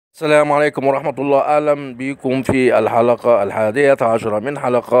السلام عليكم ورحمة الله. أهلا بكم في الحلقة 11 من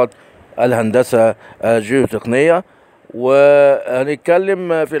حلقات الهندسة الجيوتقنية،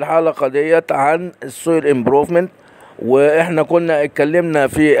 وهنتكلم في الحلقة ديت عن السويل امبروفمنت. واحنا كنا اتكلمنا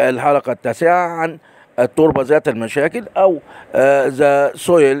في الحلقة 9 عن التربة ذات المشاكل او ذا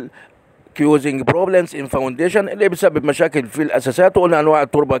سويل كيوزنج بروبلمز ان فاونديشن اللي بيسبب مشاكل في الاساسات، وقلنا انواع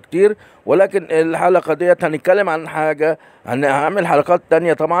التربه كتير. ولكن الحلقه ديت هنتكلم عن حاجه، هعمل حلقات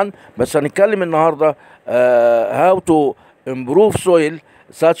تانية طبعا، بس هنتكلم النهارده هاو تو امبروف سويل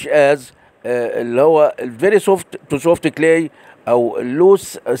such as اللي هو الفيري سوفت تو سوفت كلاي او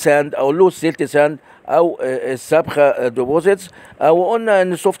اللوس ساند او اللوس سيلت ساند او السبخه ديبوزيتس. او قلنا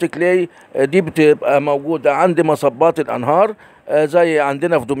ان السوفت كلاي دي بتبقى موجوده عند مصبات الانهار، زي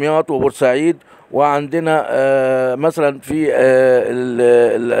عندنا في دمياط وبورسعيد، وعندنا مثلا في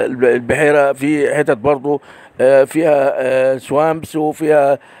البحيره، في حتت برضو فيها سوامبس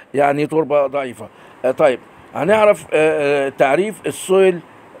وفيها يعني تربه ضعيفه. طيب هنعرف تعريف السويل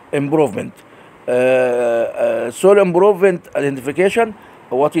امبروفمنت. soil improvement identification.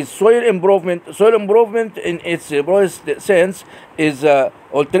 What is soil improvement? Soil improvement in its broadest sense is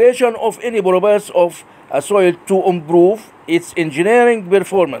alteration of any purpose of a soil to improve its engineering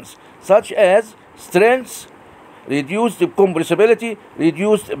performance, such as strength, reduced compressibility,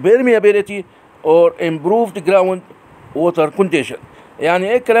 reduced permeability, or improved ground water condition. يعني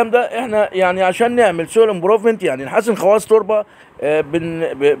ايه الكلام ده؟ احنا يعني عشان نعمل سويل امبروفمنت يعني نحسن خواص تربه،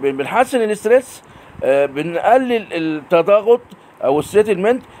 بنحسن الاسترس، بنقلل التضاغط او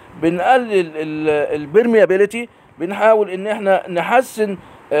السيتلمنت، بنقلل البرميابيليتي، بنحاول ان احنا نحسن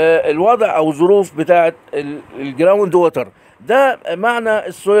الوضع او الظروف بتاعه الجراوند ووتر. ده معنى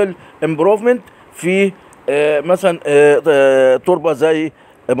السويل امبروفمنت في مثلا تربه زي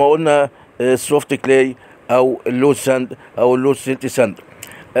ما قلنا السوفت كلاي او اللوز ساند او اللوز سيلت ساند.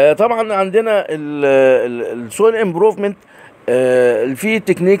 طبعا عندنا السويل امبروفمنت في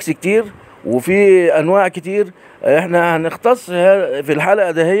تكنيكس كتير وفي انواع كتير. احنا هنختص في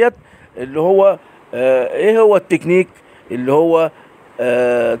الحلقه دهيت اللي هو ايه هو التكنيك اللي هو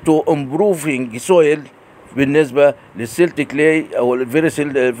تو امبروفينج سويل بالنسبه للسيلت كلاي او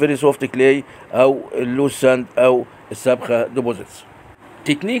الفيري سوفت كلاي او اللوز ساند او السبخه ديبوزيتس.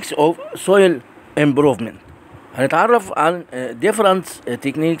 تكنيكس اوف سويل improvement. هنتعرف عن different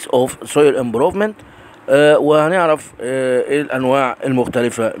techniques of soil improvement، وهنعرف ايه الانواع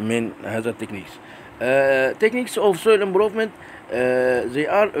المختلفة من هذا التكنيكس. techniques of soil improvement, they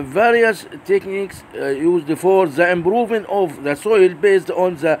are various techniques used for the improvement of the soil based on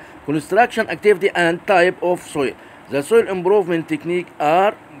the construction activity and type of soil. The soil improvement technique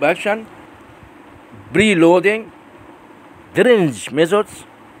are compaction, preloading, drainage methods,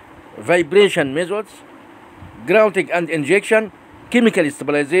 vibration methods, grouting and injection, chemical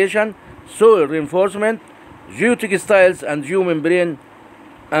stabilization, soil reinforcement, geotextiles and geomembrane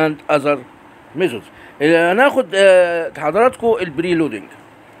and other methods. هناخد حضراتكم البري لودنج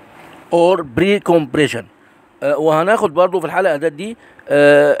اور بري كومبريشن، وهناخد برضو في الحلقه دي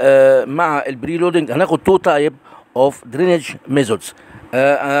مع البري لودنج هناخد تو تايب اوف درينج ميثودز.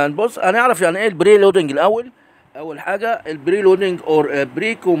 هنبص هنعرف يعني ايه البري لودنج الاول. اول حاجه البري لودنج اور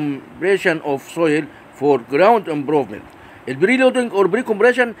بري كومبريشن اوف سويل فور جراوند امبروفمنت. البري لودنج اور بري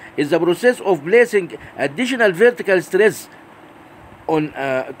كومبريشن is the process of placing additional vertical stress on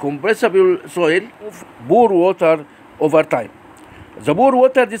a compressible soil of poor water over time. The poor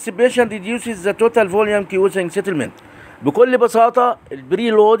water dissipation reduces the total volume causing settlement. بكل بساطة البري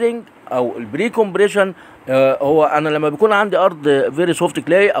لودنج أو البري كومبريشن هو أنا لما بيكون عندي أرض فيري سوفت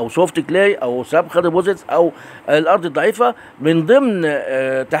كلاي أو سوفت كلاي أو سبخة ديبوزيتس أو الأرض الضعيفة، من ضمن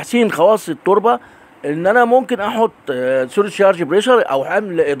تحسين خواص التربة ان انا ممكن احط سوري شارج بريشر او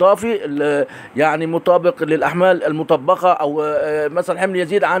حمل اضافي يعني مطابق للاحمال المطبقه، او مثلا حمل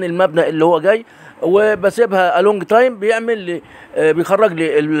يزيد عن المبنى اللي هو جاي، وبسيبها الونج تايم بيعمل لي بيخرج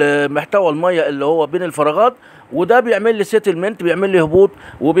لي محتوى الميه اللي هو بين الفراغات، وده بيعمل لي سيتلمنت، بيعمل لي هبوط،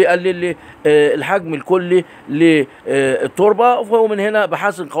 وبيقلل لي الحجم الكلي للتربه. ومن هنا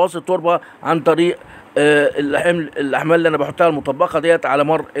بحسن خواص التربه عن طريق الاحمال اللي انا بحطها المطبقه ديت على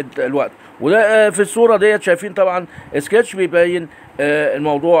مر الوقت. وده في الصوره ديت شايفين طبعا سكتش بيبين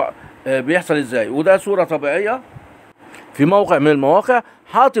الموضوع بيحصل ازاي. وده صوره طبيعيه في موقع من المواقع،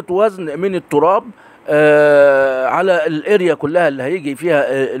 حاطط وزن من التراب على الاريا كلها اللي هيجي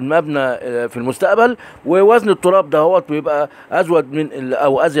فيها المبنى في المستقبل. ووزن التراب ده هو بيبقى ازود من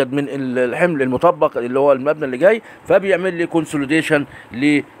او ازيد من الحمل المطبق اللي هو المبنى اللي جاي، فبيعمل لي كونسوليديشن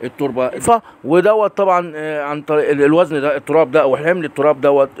للتربه. ودوت طبعا عن طريق الوزن ده التراب ده او حمل التراب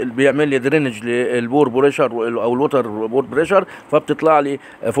دوت بيعمل لي درينج للبور بريشر او الوتر بور بريشر، فبتطلع لي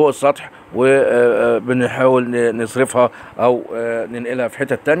فوق السطح وبنحاول نصرفها او ننقلها في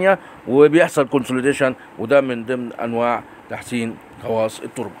حتة تانية، وبيحصل كونسوليديشن، وده من ضمن انواع تحسين خواص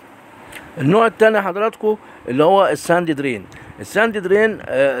التربه. النوع الثاني حضراتكم اللي هو الساند درين. الساند درين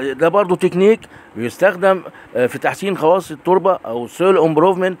ده برضو تكنيك بيستخدم في تحسين خواص التربه او سويل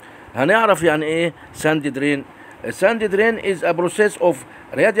امبروفمنت. هنعرف يعني ايه ساند درين. الساند درين is a process of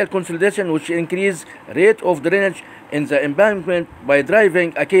radial consolidation which increase rate of drainage in the embankment by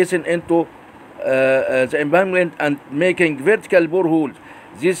driving a casing into the embankment and making vertical boreholes.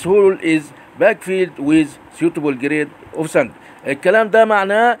 This hole is backfilled with suitable grade of sand. الكلام ده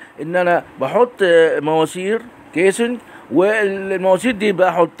معناه ان انا بحط مواسير كيسنج، والمواسير دي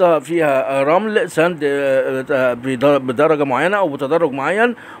بحطها فيها رمل ساند بدرجه معينه او بتدرج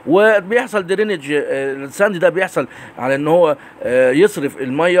معين، وبيحصل درينج. الساند ده بيحصل على ان هو يصرف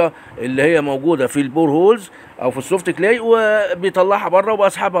الميه اللي هي موجوده في البور هولز او في السوفت كلاي، وبيطلعها بره،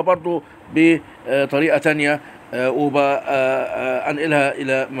 وبسحبها برضو بطريقه تانية وبنقلها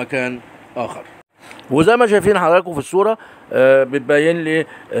الى مكان اخر. وزي ما شايفين حضراتكم في الصوره بتبين لي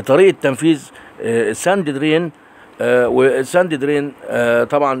طريقه تنفيذ الساند درين. والساند درين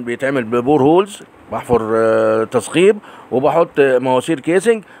طبعا بيتعمل ببور هولز، بحفر تثقيب وبحط مواسير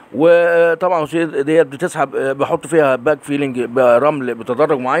كيسنج، وطبعا المواسير ديت بتسحب بحط فيها باك فيلنج برمل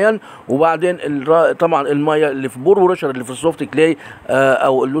بتدرج معين، وبعدين طبعا الميه اللي في بور بريشر اللي في السوفت كلاي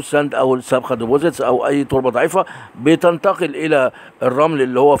او اللوس ساند او السابخه ديبوزيتس او اي تربه ضعيفه بتنتقل الى الرمل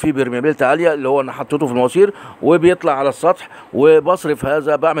اللي هو فيه permeability عاليه اللي هو انا حطيته في المواسير، وبيطلع على السطح، وبصرف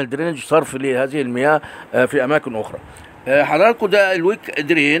هذا، بعمل درينج صرف لهذه المياه في اماكن اخرى. حضراتكم ده الويك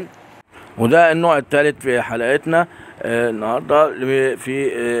درين، وده النوع الثالث في حلقتنا النهارده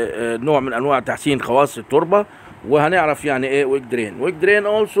في نوع من انواع تحسين خواص التربه. وهنعرف يعني ايه ويك درين. ويك درين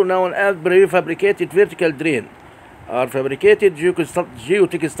also known as prefabricated vertical drain are fabricated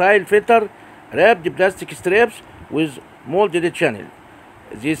geotextile filter wrapped plastic strips with molded channel.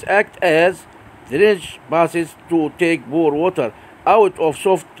 These act as drainage passes to take pore water out of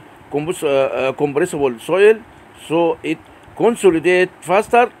soft compressible soil so it consolidate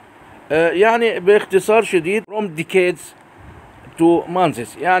faster. يعني باختصار شديد from decades to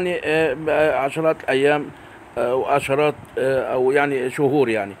months، يعني عشرات ايام او عشرات او يعني شهور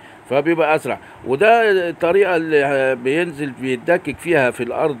يعني، فبيبقى اسرع. وده الطريقه اللي بينزل بيتدكك فيها في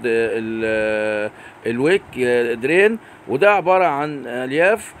الارض الويك درين، وده عباره عن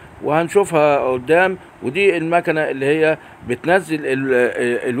الياف وهنشوفها قدام. ودي المكنه اللي هي بتنزل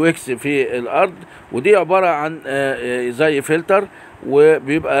الويكس في الارض، ودي عباره عن زي فلتر،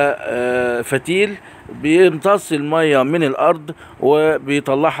 وبيبقى فتيل بيمتص الميه من الارض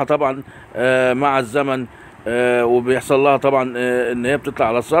وبيطلعها طبعا مع الزمن، وبيحصل لها طبعا ان هي بتطلع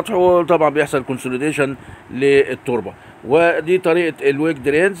على السطح، وطبعا بيحصل كونسوليديشن للتربه. ودي طريقه الويك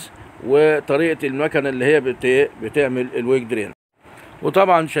درينز وطريقه المكنه اللي هي بتعمل الويك درين.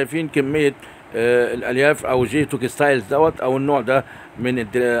 وطبعا شايفين كميه الالياف او جيوتكستايلز دوت او النوع ده من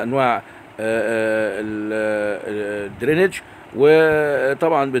انواع الدرينج،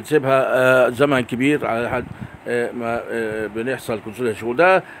 وطبعا بتسيبها زمن كبير على حد ما بنحصل كونسوليديشن.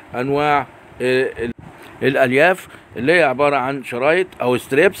 وده انواع الالياف اللي هي عباره عن شرايط او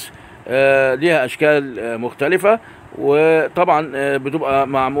ستريبس ليها اشكال مختلفه، وطبعا بتبقى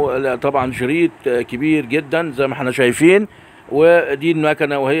معمول طبعا شريط كبير جدا زي ما احنا شايفين. ودي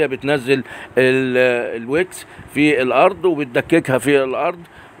المكنه وهي بتنزل الويكس في الارض وبتدككها في الارض.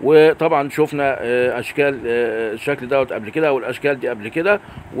 وطبعا شفنا اشكال الشكل دوت قبل كده والاشكال دي قبل كده،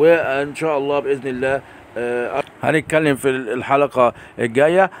 وان شاء الله باذن الله هنتكلم في الحلقه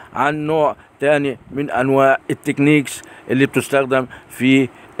الجايه عن نوع تاني من انواع التكنيكس اللي بتستخدم في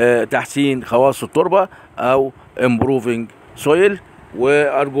تحسين خواص التربه او improving soil.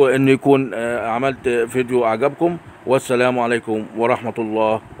 وارجو ان يكون عملت فيديو اعجبكم، والسلام عليكم ورحمه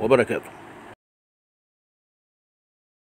الله وبركاته.